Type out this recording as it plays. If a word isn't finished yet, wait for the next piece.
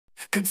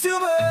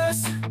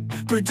Consumers,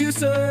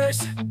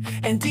 producers,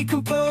 and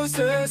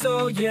decomposers,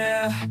 oh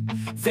yeah,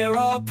 they're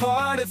all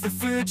part of the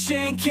food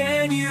chain,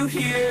 can you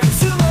hear?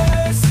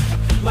 Consumers,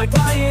 like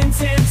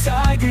lions and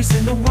tigers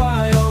in the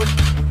wild,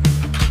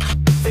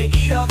 they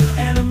eat other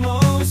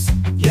animals,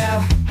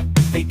 yeah,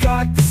 they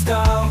got the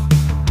style.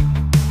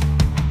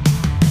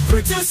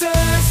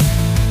 Producers,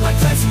 like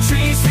plants and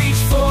trees reach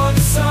for the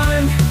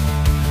sun,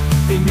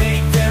 they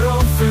make their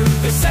own food,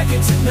 they're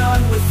second to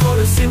none. With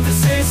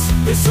photosynthesis,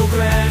 they're so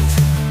grand,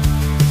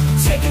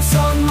 taking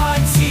sunlight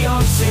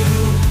CO2,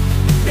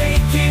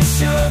 making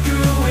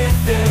sugar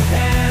with their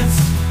hands.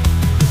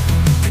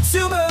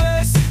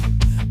 Consumers,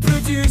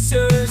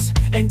 producers,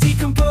 and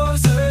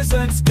decomposers,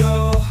 let's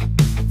go.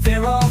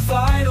 They're all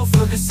vital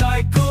for the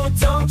cycle,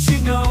 don't you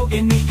know?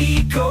 In the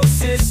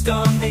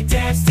ecosystem, they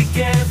dance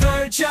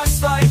together,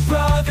 just like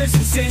brothers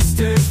and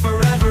sisters,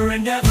 forever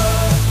and ever.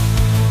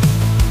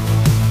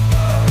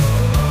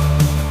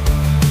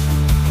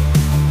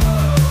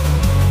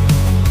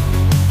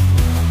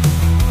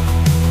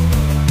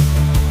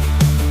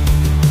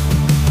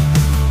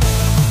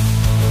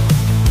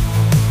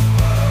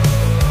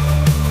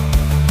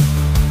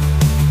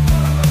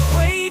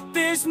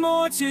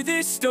 More to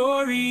this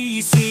story,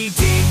 you see.